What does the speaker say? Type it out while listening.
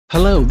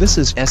Hello, this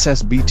is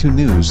SSB2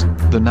 News.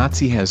 The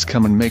Nazi has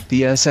come and make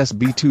the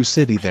SSB2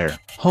 city their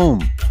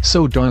home,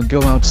 so don't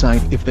go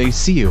outside if they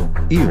see you,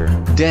 you're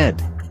dead.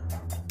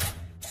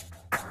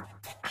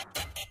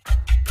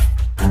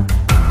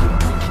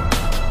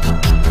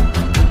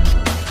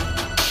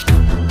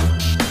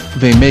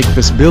 They make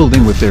this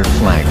building with their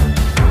flag.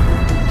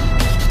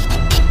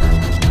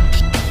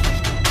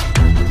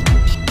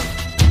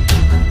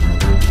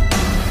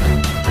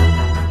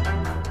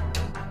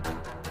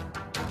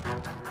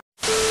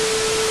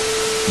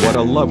 What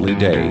a lovely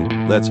day.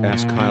 Let's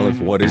ask Kyle if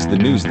what is the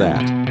news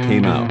that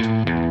came out.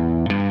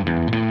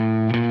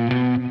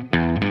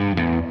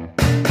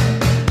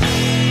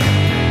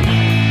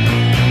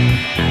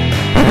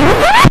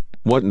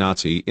 What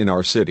Nazi in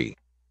our city?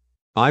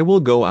 I will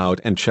go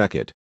out and check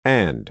it,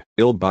 and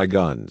I'll buy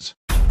guns.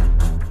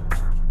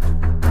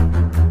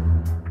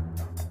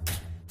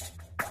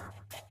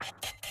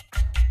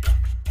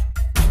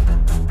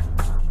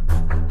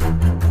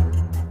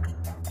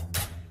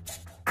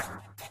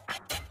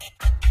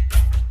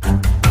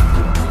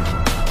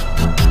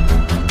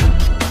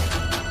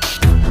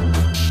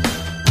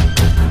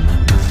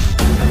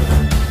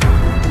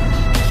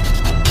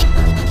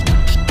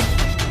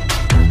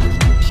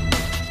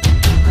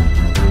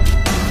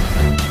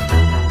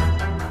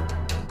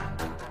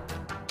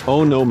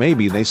 Oh no,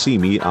 maybe they see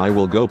me. I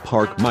will go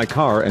park my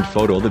car and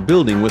photo the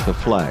building with a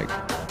flag.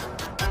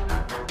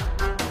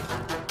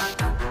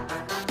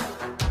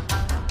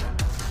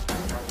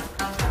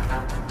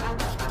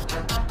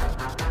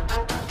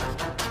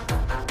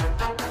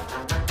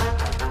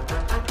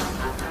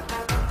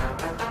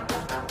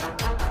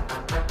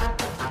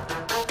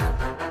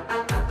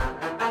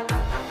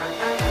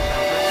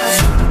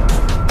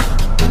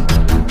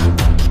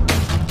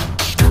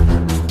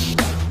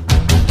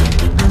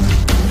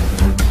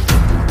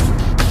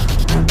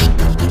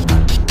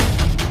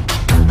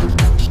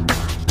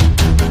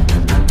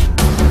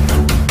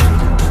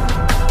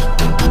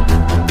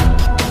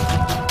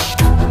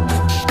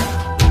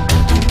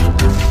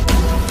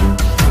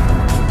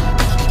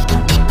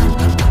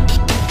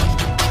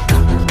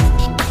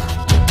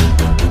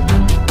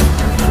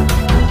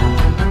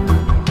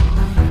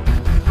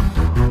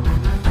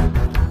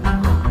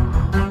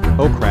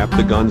 Oh crap,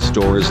 the gun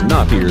store is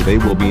not here. They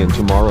will be in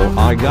tomorrow.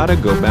 I gotta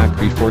go back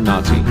before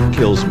Nazi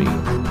kills me.